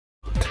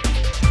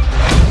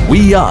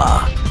We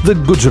are the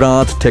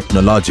Gujarat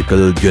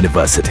Technological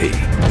University.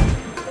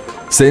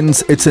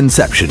 Since its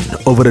inception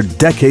over a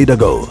decade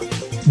ago,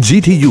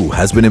 GTU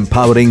has been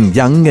empowering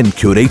young and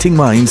curating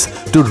minds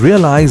to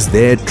realize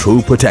their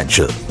true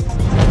potential.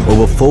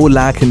 Over 4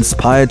 lakh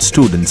inspired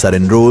students are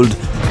enrolled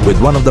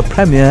with one of the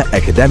premier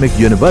academic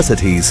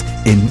universities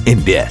in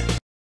India.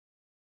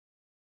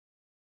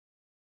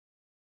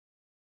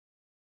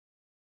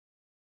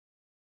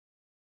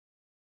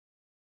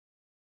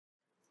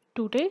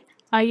 Today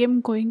I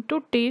am going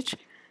to teach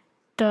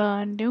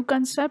the new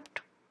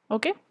concept.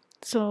 Okay,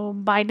 so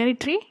binary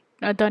tree.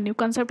 The new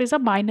concept is a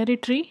binary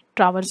tree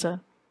traversal.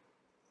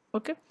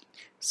 Okay,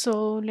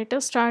 so let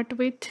us start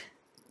with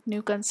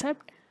new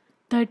concept.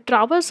 The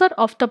traversal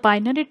of the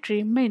binary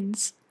tree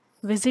means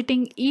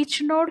visiting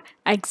each node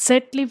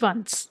exactly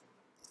once.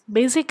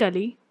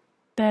 Basically,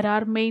 there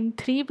are main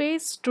 3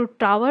 ways to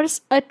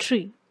traverse a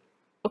tree.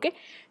 Okay,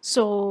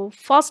 so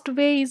first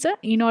way is a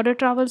in-order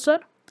traversal,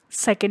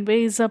 second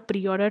way is a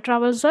pre-order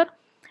traversal,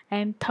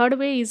 and third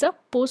way is a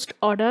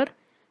post-order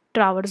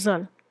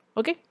traversal.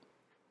 Okay,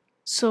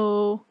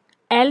 so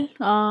L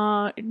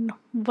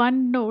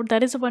one node,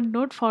 there is one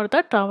node for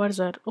the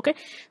traversal. Okay,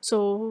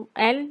 so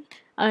L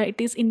it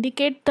is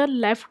indicate the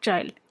left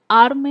child,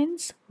 R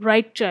means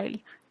right child,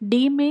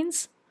 D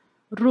means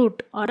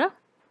root or a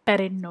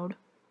parent node.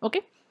 Okay,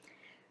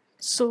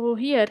 so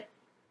here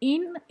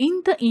in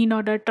the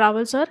in-order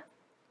traversal,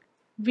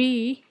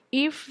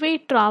 if we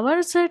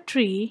traverse a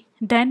tree,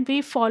 then we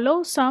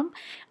follow some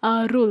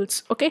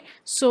rules. Okay,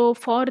 so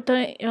for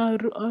the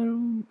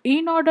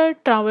in-order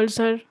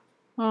traversal,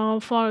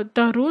 for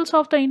the rules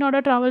of the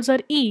in-order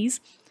traversal is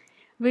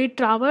we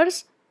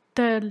traverse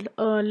the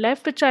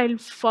left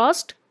child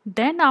first,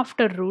 then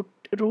after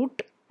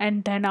root,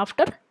 and then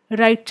after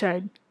right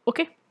child.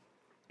 Okay,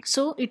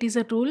 so it is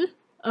a rule.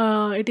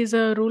 It is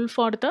a rule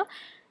for the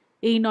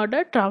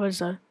in-order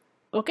traversal.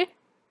 Okay,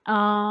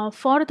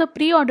 for the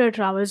pre-order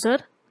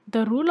traversal,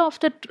 the rule of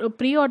the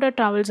pre-order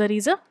traversal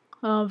is a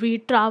we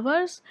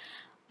traverse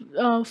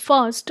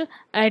first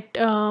at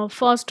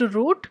first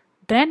root,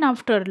 then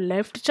after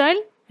left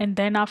child, and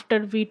then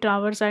after we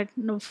traverse at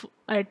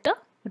the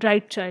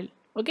right child.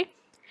 Okay,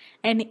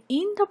 and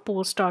in the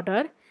post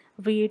order,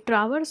 we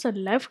traverse the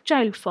left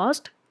child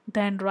first,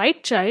 then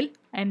right child,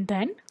 and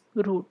then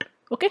root.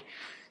 Okay,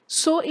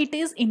 so it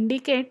is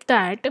indicate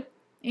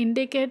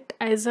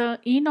as a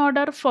in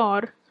order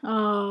for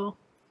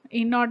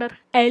in order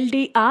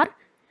LDR.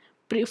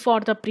 For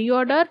the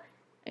pre-order,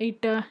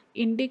 it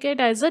indicate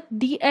as a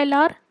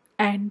DLR,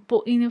 and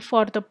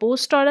for the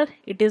post order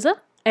it is a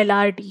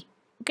LRD.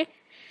 Okay,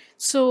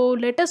 so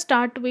let us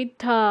start with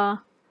traversal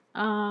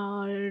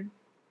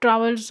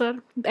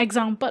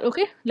example.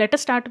 Okay, let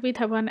us start with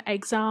one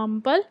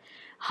example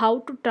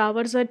how to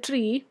traverse a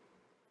tree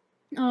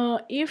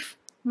if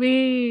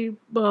we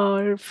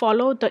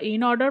follow the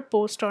in order,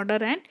 post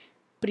order, and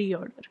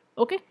pre-order.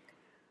 Okay,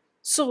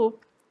 so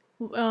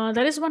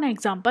there is one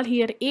example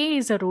here. A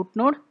is a root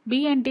node,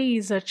 B and D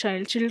is a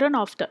children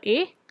of the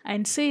A,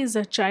 and C is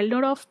a child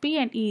node of P,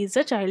 and E is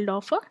a child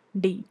of a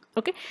D.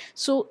 Okay,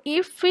 so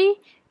if we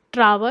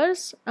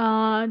traverse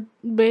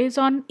based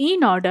on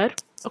in order,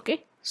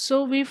 okay,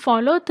 so we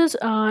follow this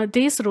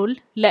rule: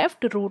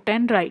 left, root,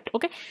 and right.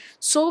 Okay,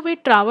 so we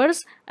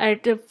traverse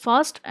at the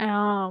first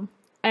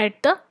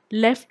at the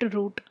left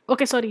root,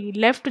 okay, sorry,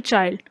 left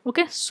child.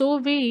 Okay, so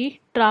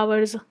we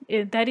traverse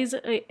there is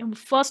a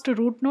first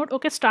root node.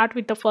 Okay, start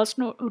with the first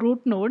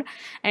root node,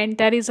 and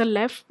there is a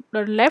left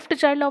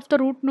child of the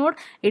root node,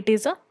 it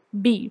is a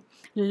B.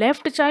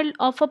 Left child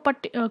of a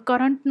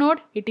current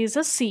node, it is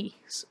a C.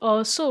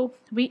 So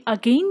we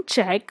again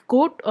check,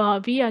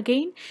 we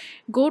again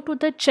go to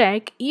the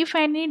check if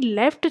any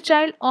left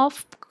child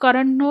of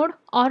current node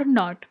or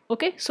not.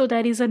 Okay, so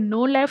there is a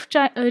no left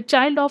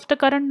child of the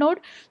current node,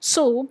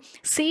 so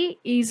C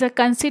is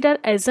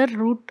considered as a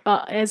root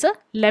as a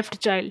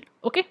left child.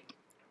 Okay,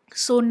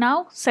 so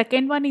now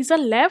second one is a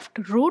left,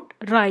 root,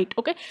 right.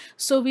 Okay,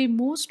 so we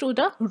move to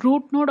the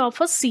root node of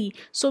a C,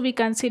 so we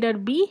consider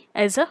B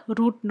as a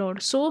root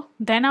node. So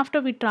then after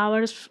we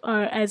traverse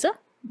as a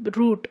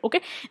root.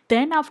 Okay,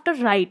 then after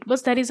right,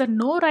 but there is a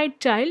no right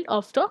child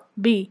of the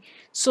B,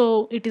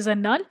 so it is a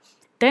null.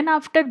 Then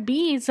after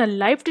B is a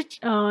left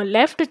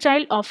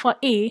child of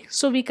A,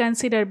 so we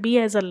consider B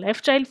as a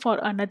left child for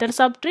another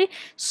subtree.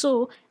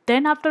 So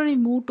then after we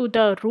move to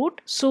the root,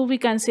 so we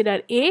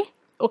consider A.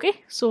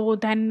 Okay, so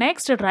then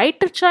next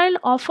right child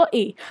of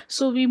A,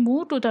 so we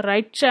move to the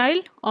right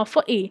child of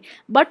A,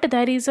 but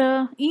there is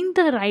a in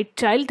the right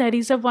child there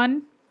is a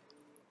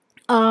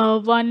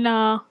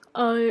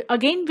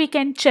again we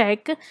can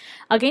check,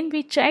 again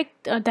we check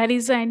there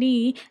is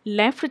any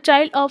left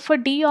child of a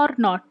D or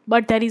not,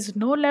 but there is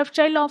no left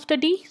child of the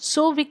D,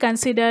 so we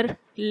consider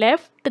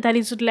left, there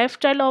is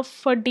left child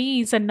of a D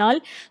is a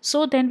null,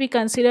 so then we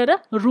consider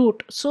a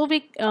root, so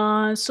we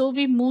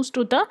move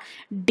to the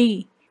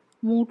D,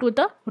 move to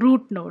the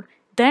root node.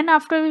 Then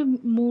after we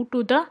move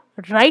to the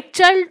right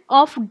child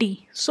of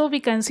D, so we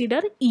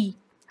consider E,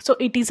 so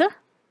it is a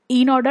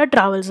in order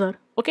traversal.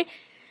 Okay,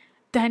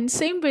 Then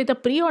same way the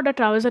pre-order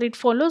traversal, it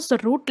follows the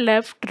root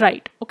left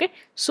right. Okay,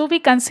 so we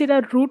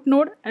consider root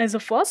node as a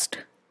first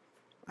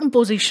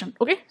position.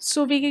 Okay,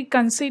 so we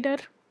consider,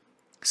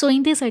 so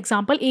in this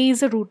example A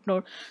is a root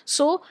node,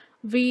 so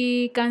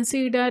we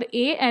consider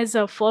A as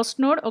a first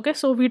node. Okay,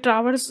 so we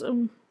traverse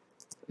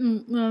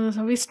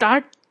so we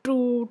start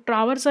to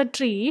traverse a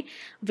tree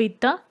with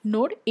the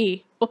node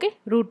A. Okay,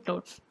 root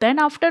node. Then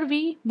after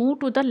we move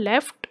to the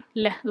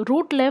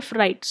root left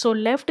right, so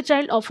left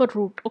child of a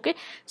root. Okay,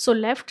 so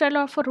left child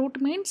of a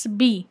root means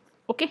B.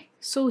 Okay,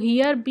 so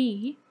here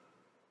B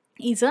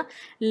is a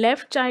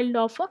left child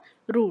of a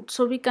root,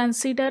 so we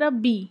consider a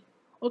B.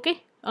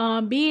 Okay,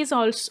 B is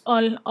also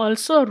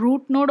a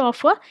root node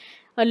of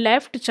a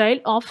left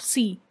child of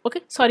C.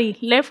 Okay, sorry,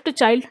 left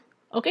child.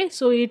 Okay,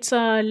 so it's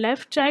a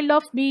left child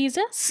of B is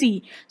a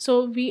C,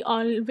 so we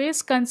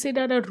always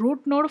consider a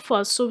root node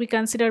first, so we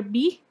consider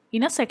B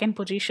in a second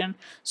position.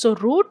 So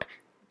root,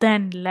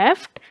 then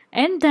left,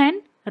 and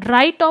then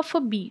right of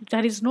a B.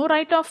 There is no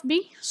right of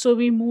B, so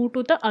we move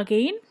to the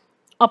again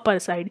upper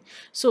side.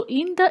 So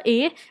in the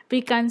A,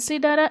 we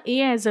consider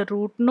A as a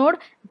root node.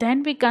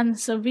 Then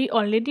we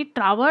already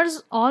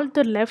traverse all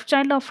the left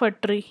child of a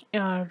tree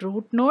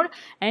root node,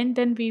 and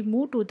then we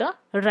move to the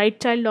right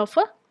child of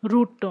a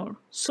root node.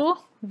 So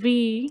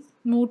we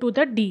move to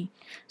the D.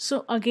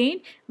 So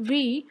again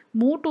we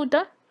move to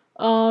the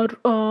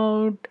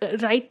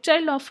right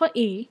child of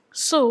a.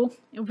 So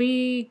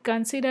we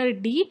consider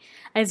D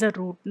as a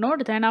root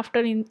node. Then after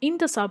in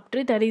the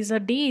subtree there is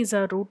a D is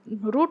a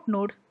root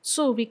node.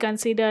 So we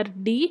consider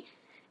D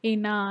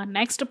in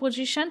next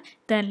position,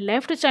 then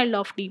left child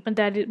of D,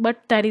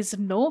 but there is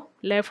no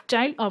left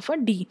child of a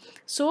D,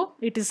 so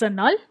it is a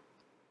null.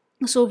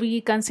 So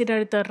we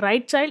consider the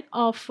right child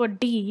of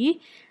D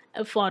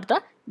for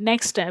the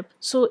next step.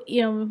 So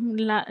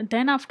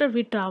then after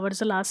we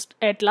traverse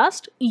at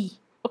last E.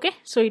 Okay,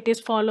 so it is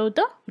follow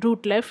the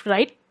root left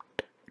right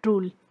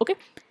rule. Okay,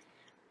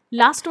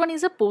 last one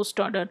is a post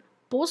order.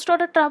 Post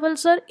order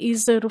traversal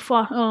is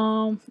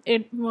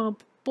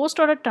post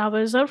order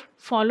traversal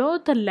follow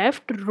the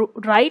left,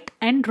 right,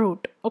 and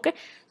root. Okay,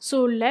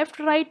 so left,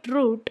 right,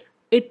 root,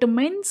 it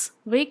means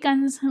we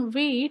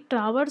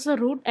traverse the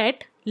root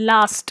at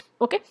last.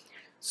 Okay,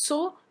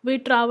 so we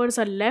traverse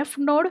a left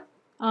node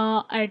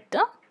at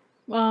the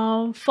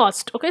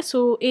first. Okay,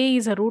 so A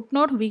is a root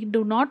node, we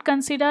do not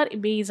consider.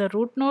 B is a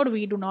root node,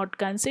 we do not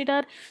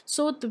consider.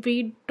 So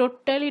we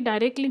totally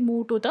directly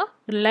move to the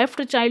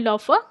left child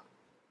of a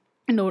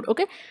node.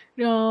 Okay,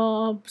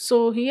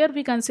 so here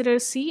we consider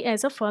C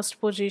as a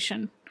first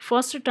position,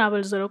 first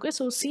traversal. Okay,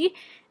 so C,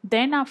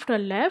 then after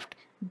left,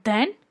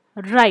 then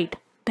right.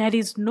 There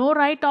is no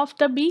right of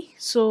the B,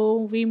 so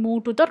we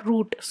move to the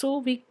root.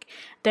 So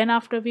then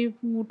after we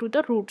move to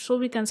the root, so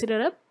we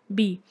consider a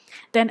B.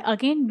 Then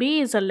again B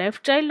is a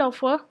left child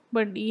of a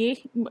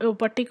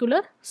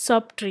particular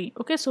subtree.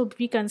 Okay, so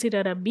we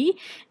consider a B,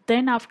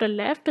 then after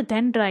left,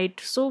 then right.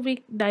 So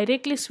we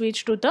directly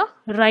switch to the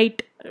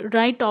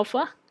right of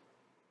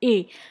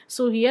A.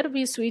 So here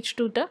we switch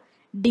to the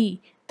D.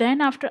 Then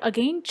after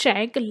again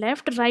check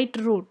left right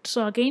root.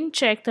 So again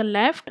check the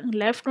left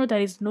node,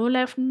 there is no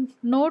left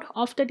node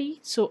of the D.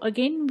 So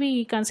again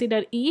we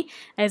consider E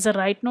as a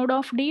right node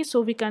of D.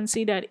 So we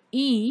consider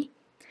E.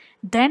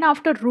 Then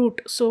after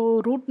root,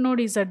 so root node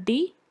is a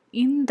D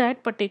in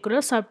that particular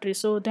subtree.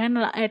 So then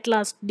at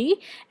last D,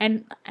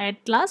 and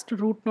at last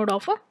root node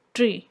of a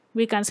tree.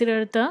 We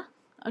consider the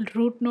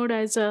root node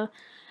as a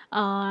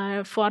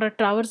for a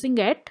traversing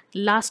at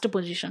last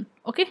position.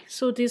 Okay,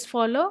 so this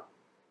follow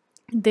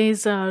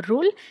this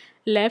rule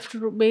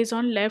based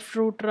on left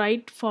root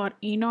right for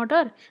in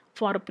order,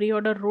 for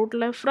pre-order root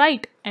left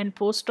right, and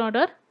post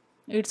order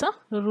it's a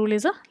rule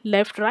is a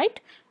left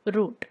right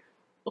root.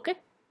 Okay,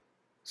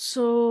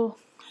 so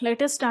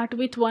let us start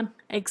with one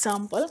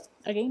example.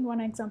 Again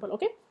one example.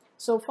 Okay,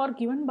 so for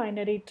given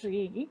binary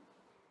tree,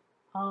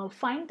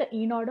 find the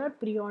in order,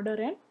 pre-order,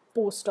 and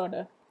post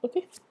order.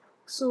 Okay,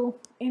 so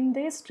in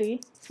this tree,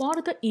 for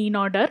the in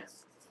order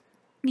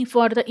we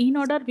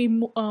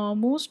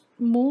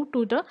move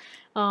to the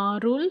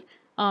rule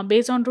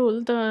based on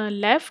rule the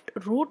left,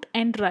 root,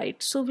 and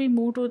right. So we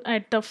move to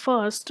at the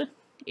first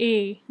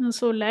A,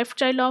 so left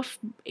child of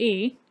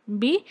A,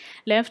 B,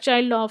 left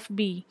child of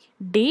B,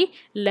 D,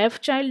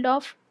 left child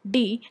of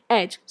D,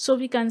 H. So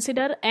we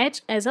consider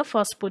H as a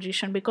first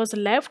position because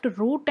left,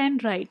 root,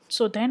 and right.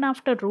 So then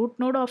after root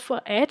node of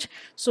H,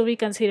 so we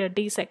consider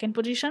D second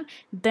position.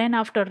 Then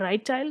after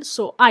right child,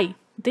 so I.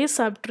 These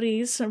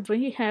subtrees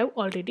we have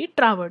already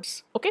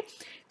traversed. Okay,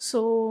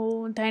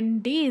 so then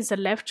D is the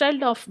left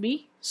child of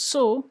B.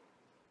 So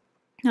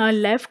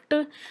left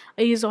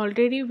is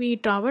already we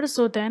traverse.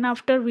 So then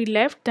after we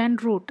left, then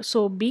root.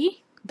 So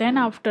B. Then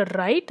after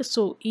right,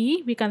 so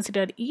E, we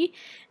consider E.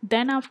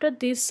 Then after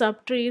this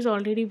subtree is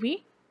already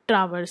we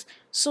traverse.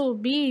 So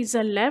B is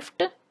a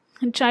left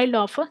child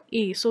of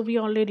A. So we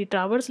already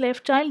traverse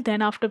left child,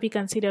 then after we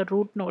consider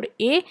root node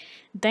A,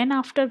 then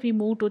after we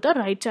move to the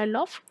right child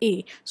of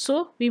A.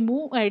 So we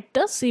move at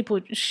the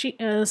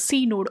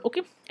C node.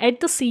 Okay, at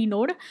the C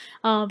node,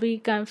 we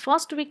can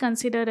first we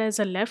consider as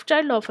a left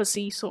child of a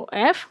C, so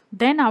F,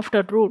 then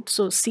after root,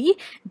 so C,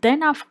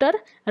 then after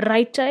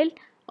right child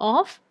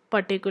of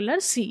particular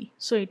C,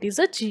 so it is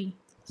a G.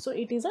 So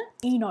it is a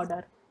in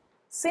order.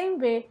 Same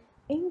way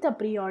in the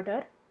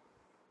pre-order.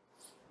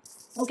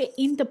 Okay,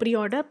 in the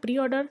pre-order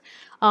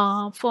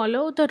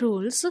follow the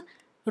rules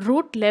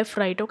root left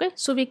right. Okay,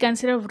 so we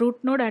consider root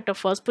node at a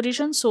first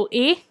position, so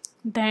A,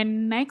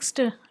 then next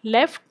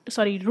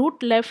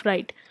root left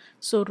right,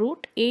 so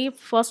root A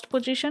first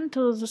position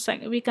to the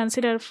second, we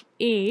consider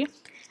A,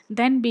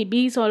 then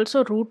B is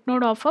also root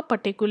node of a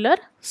particular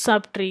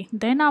subtree,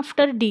 then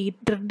after D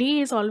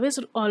is always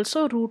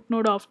also root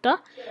node of the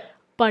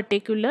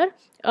particular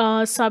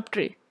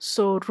subtree,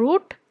 so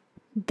root,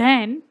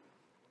 then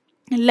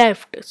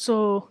left,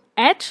 so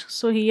H,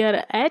 so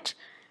here H,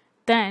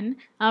 then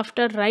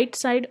after right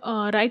side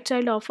right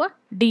child of a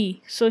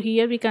D, so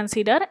here we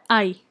consider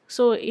I,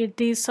 so it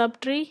is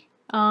subtree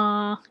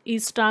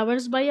is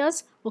traversed by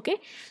us. Okay,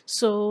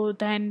 so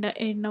then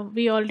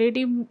we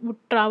already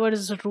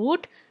traverse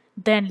root,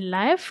 then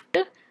left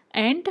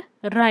and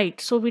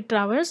right, so we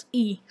traverse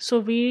E, so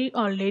we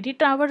already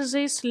traverse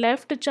this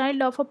left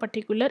child of a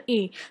particular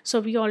A, so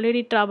we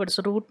already traverse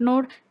root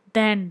node,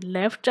 then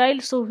left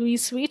child, so we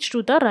switch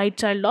to the right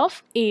child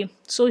of A,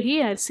 so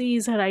here C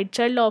is a right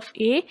child of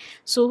A,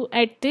 so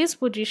at this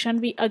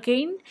position we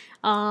again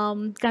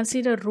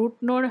consider root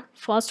node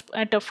first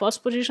at a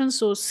first position,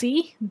 so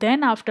C,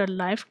 then after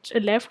left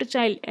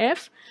child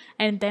F,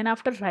 and then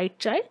after right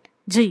child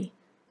G.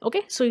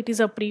 Okay, so it is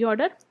a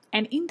pre-order,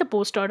 and in the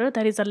post order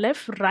there is a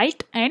left,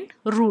 right and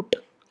root.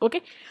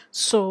 Okay,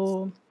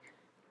 so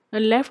a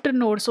left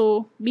node,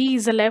 so B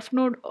is the left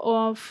node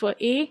of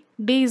A,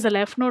 D is the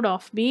left node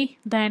of B,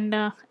 then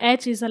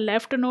H is the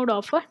left node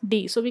of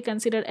D, so we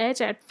consider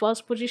H at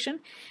first position,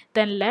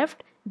 then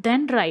left,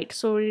 then right,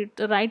 so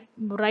the right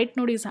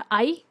node is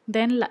I,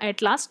 then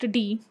at last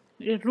D,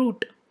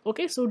 root.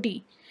 Okay, so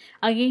D,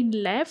 again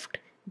left,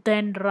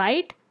 then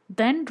right,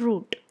 then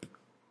root.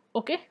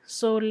 Okay,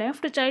 so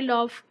left child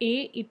of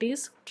A, it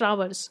is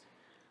traverse.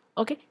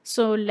 Okay,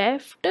 so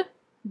left,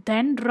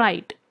 then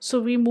right, so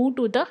we move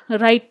to the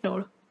right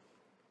node,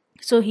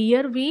 so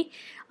here we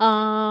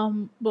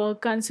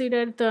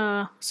consider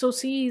the, so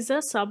C is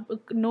a sub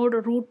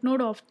node, root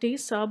node of the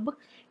sub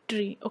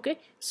tree. Okay,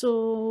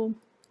 so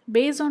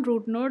based on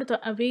root node the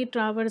we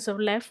traverse of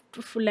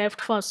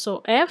left first,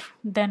 so F,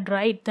 then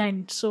right,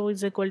 then so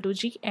is equal to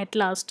G, at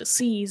last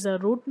C is a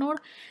root node,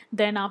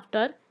 then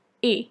after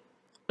A.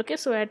 Okay,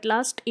 so at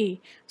last A,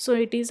 so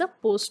it is a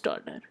post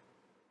order.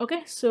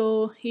 Okay,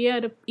 so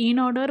here in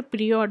order,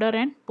 pre-order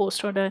and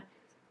post order.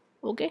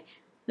 Okay,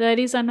 there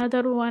is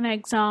another one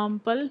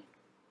example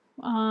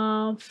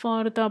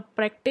for the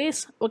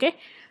practice. Okay,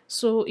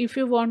 so if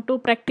you want to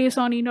practice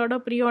on in order,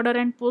 pre-order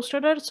and post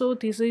order, so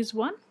this is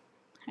one,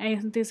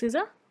 and this is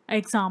a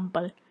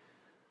example.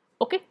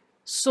 Okay,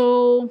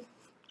 so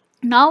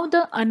now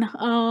the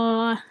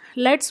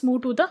let's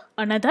move to the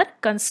another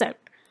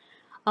concept.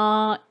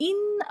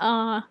 In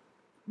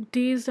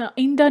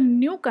the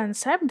new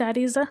concept, there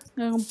is a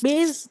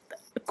base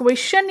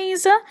question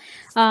is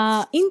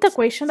in the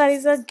question there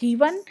is a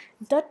given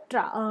the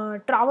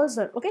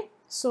traversal. Okay,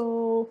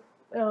 so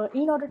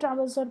in order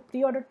traversal,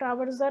 pre-order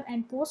traversal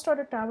and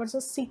post-order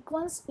traversal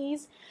sequence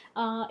is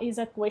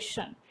a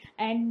question,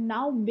 and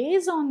now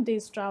based on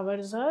this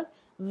traversal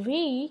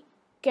we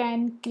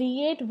can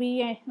create,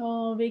 we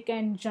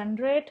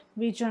generate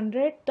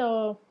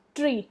the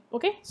tree.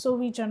 Okay, so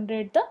we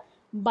generate the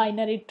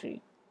binary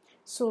tree.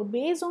 So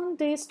based on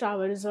this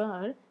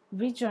traversal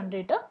we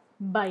generate a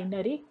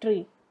binary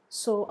tree.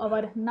 So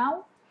our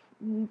now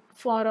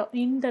for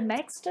in the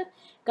next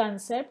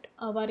concept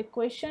our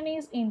question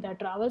is in the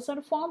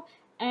traversal form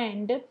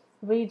and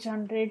we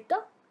generate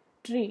the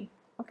tree.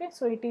 Okay,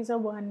 so it is a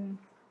one.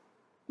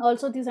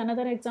 Also this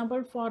another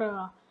example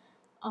for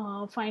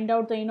find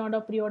out the in order,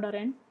 pre-order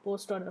and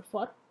post order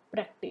for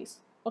practice.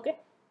 Okay,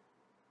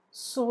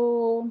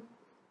 so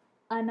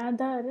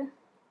another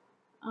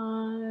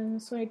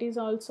so it is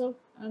also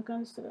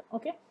consider.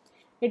 Okay,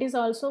 it is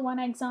also one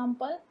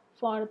example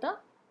for the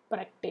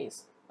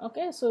practice.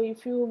 Okay, so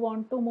if you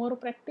want to more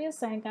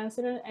practice and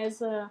consider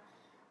as a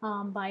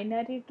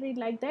binary tree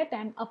like that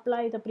and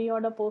apply the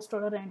pre-order,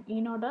 post-order and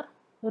in-order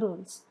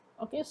rules.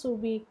 Okay, so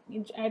we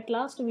at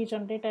last we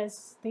generate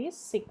as this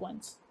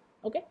sequence.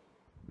 Okay,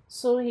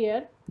 so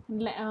here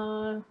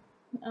I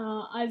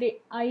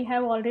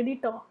have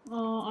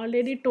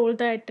already told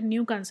that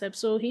new concept.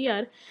 So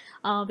here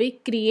we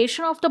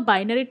creation of the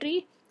binary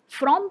tree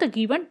from the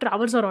given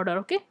traversal order.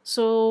 Okay,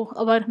 so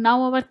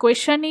our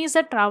question is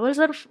a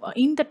traversal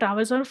in the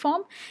traversal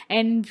form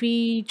and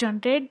we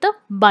generate the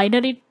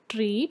binary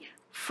tree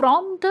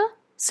from the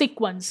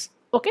sequence.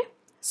 Okay,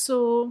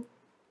 so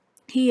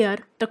here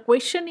the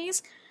question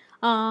is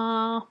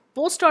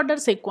post order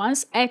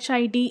sequence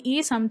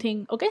HIDE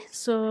something. Okay,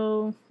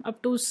 so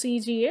up to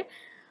CGA,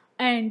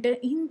 and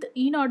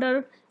in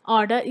order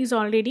is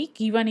already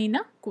given in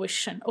a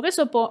question. Okay,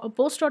 so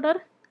post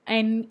order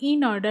and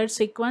in order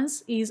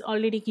sequence is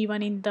already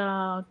given in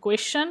the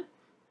question,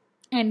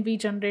 and we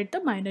generate the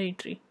binary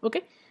tree.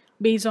 Okay,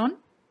 based on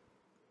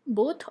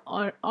both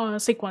or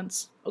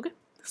sequence. Okay,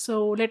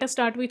 so let us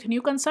start with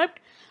new concept,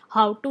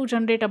 how to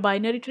generate a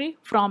binary tree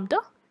from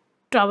the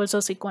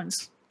traversal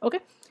sequence. Okay,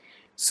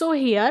 so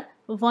here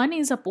one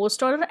is a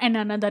post order and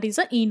another is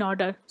a in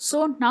order.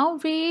 So now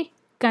we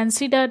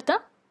consider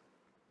the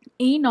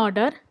in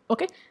order.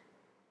 Okay,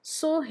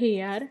 so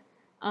here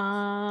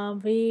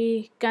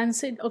we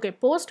consider, okay,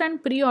 post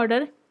and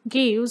pre-order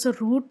gives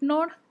root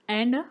node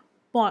and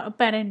a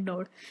parent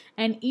node,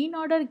 and in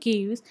order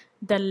gives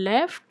the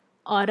left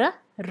or a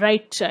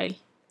right child.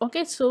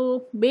 Okay,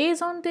 so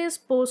based on this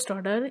post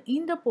order,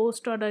 in the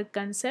post order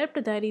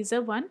concept there is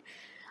a one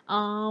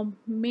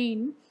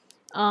main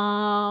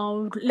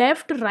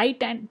left,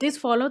 right, and this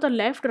follow the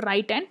left,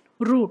 right, and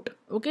root.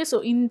 Okay, so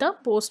in the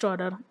post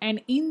order,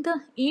 and in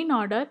the in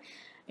order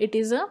it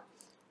is a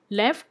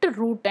left,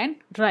 root, and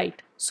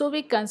right. So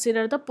we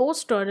consider the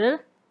post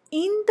order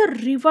in the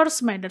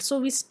reverse manner. So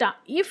we start,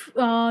 if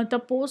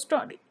the post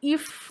order,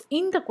 if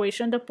in the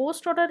question the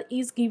post order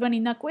is given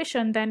in a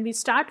question, then we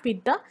start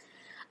with the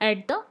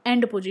at the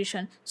end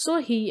position. So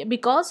he,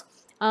 because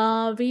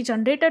we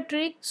generate a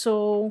tree,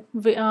 so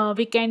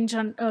we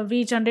can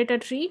we generate a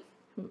tree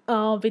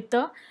with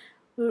the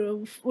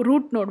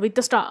root node, with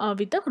the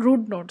with the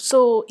root node.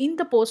 So in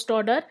the post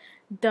order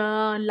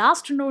the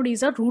last node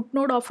is a root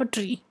node of a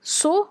tree.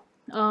 So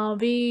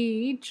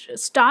we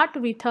start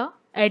with a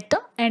at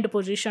the end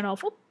position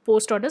of a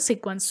post order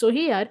sequence. So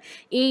here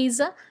A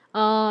is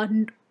a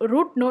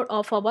root node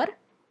of our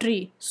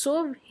tree.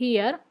 So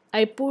here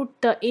I put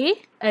the A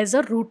as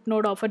a root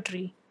node of a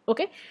tree.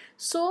 Okay,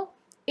 so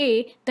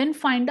A, then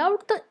find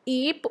out the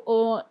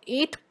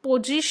eighth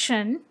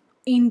position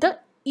in the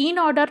in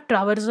order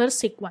traversal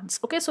sequence.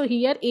 Okay, so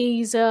here A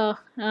is a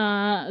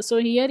so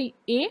here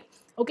A,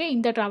 okay,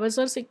 in the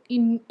traversal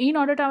in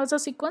order traversal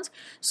sequence.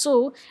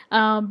 So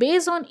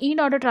based on in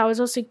order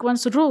traversal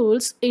sequence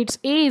rules, it's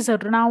A is a,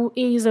 now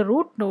A is a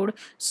root node.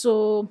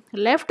 So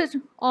left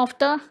of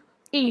the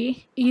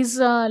A is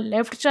a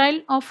left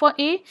child of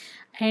A,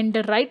 and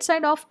the right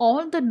side of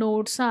all the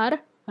nodes are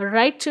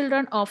right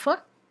children of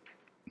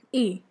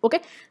A.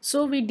 Okay,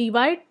 so we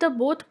divide the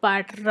both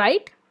part,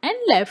 right and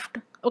left.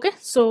 Okay,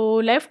 so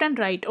left and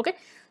right. Okay,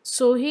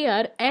 so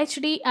here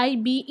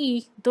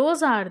HDIBE,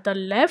 those are the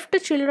left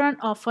children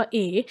of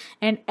A,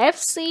 and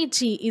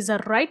FCG is a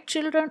right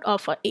children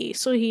of A.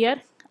 So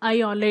here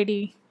I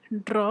already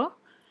draw,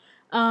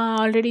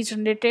 already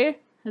generated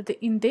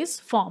in this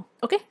form.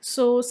 Okay,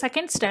 so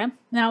second step,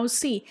 now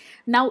C,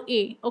 now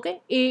A.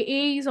 Okay,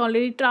 A is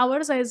already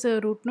traversed as a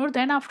root node,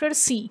 then after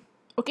C.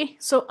 Okay,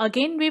 so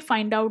again we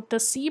find out the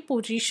C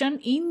position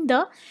in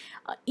the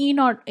in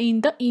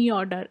the E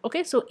order.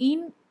 Okay, so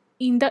in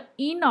the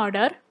in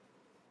order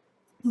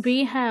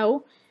we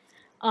have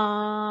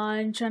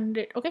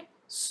generate. Okay,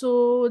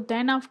 so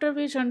then after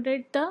we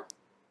generate the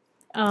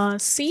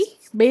C,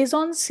 based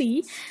on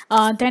C,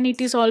 then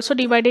it is also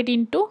divided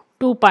into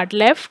two part,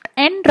 left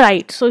and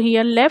right. So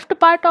here left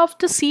part of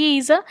the C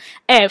is a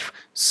F,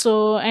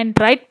 so and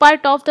right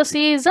part of the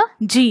C is a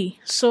G.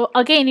 So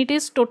again it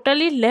is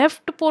totally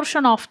left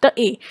portion of the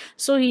A.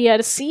 So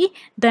here C,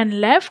 then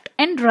left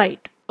and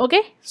right.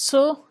 Okay,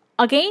 so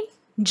again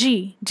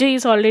G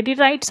is already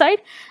right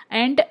side,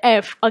 and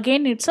F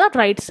again it's a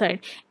right side.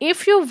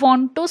 If you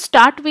want to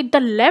start with the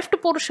left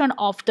portion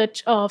of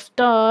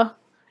the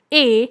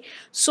A,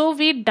 so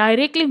we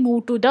directly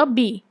move to the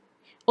B.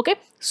 Okay,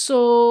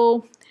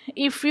 so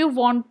if you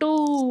want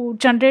to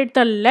generate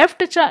the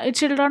left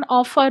children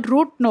of a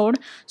root node,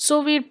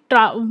 so we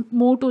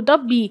move to the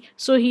B.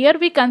 So here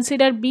we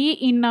consider B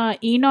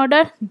in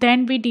order,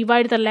 then we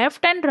divide the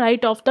left and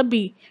right of the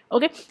B.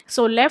 Okay,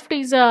 so left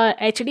is a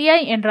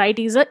HDI and right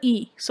is a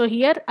E. So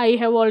here I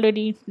have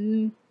already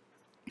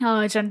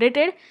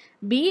generated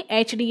B,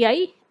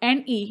 HDI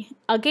and E.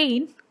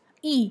 Again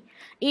E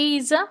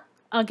is a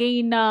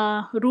again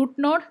root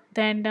node,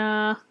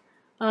 then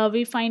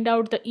we find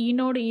out the E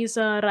node is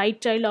a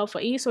right child of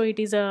E, so it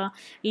is a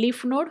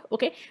leaf node.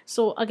 Okay,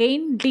 so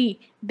again D,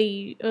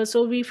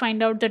 so we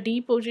find out the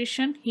D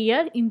position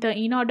here in the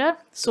in order.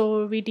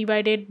 So we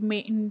divided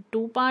in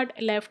two part,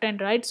 left and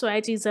right. So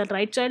H is a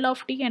right child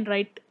of D and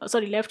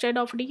left child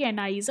of D,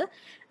 and I is a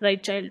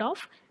right child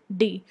of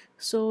D.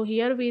 So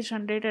here we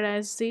generated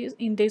as this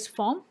in this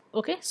form.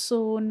 Okay,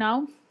 so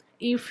now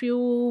if you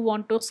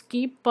want to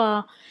skip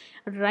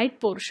right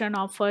portion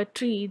of a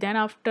tree, then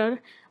after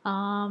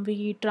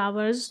we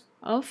traverse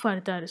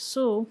further.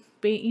 So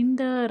in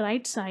the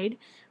right side,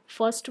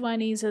 first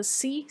one is a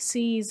C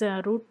is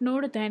a root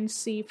node, then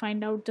C,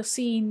 find out the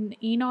C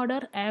in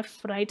order,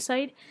 F left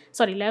side,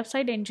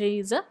 and J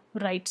is a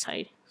right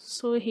side.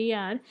 So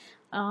here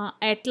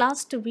at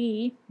last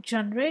we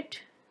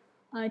generate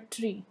a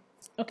tree.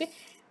 Okay,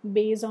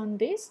 based on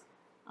this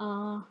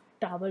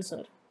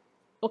traverser.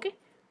 Okay.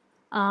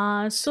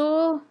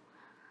 So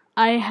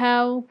I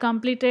have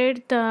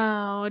completed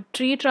the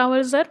tree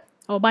traverser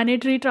or binary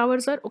tree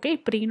traverser. Okay,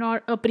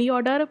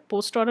 pre-order,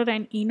 post-order,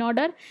 and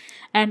in-order.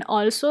 And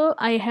also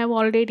I have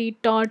already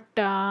taught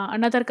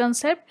another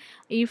concept.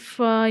 If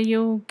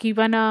you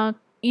given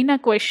in a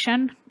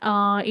question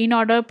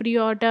in-order,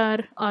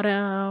 pre-order,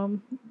 or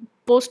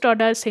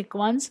post-order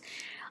sequence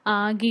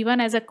given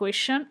as a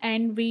question,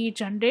 and we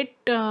generate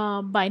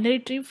binary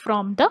tree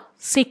from the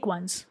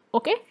sequence.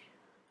 Okay,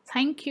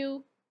 thank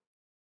you.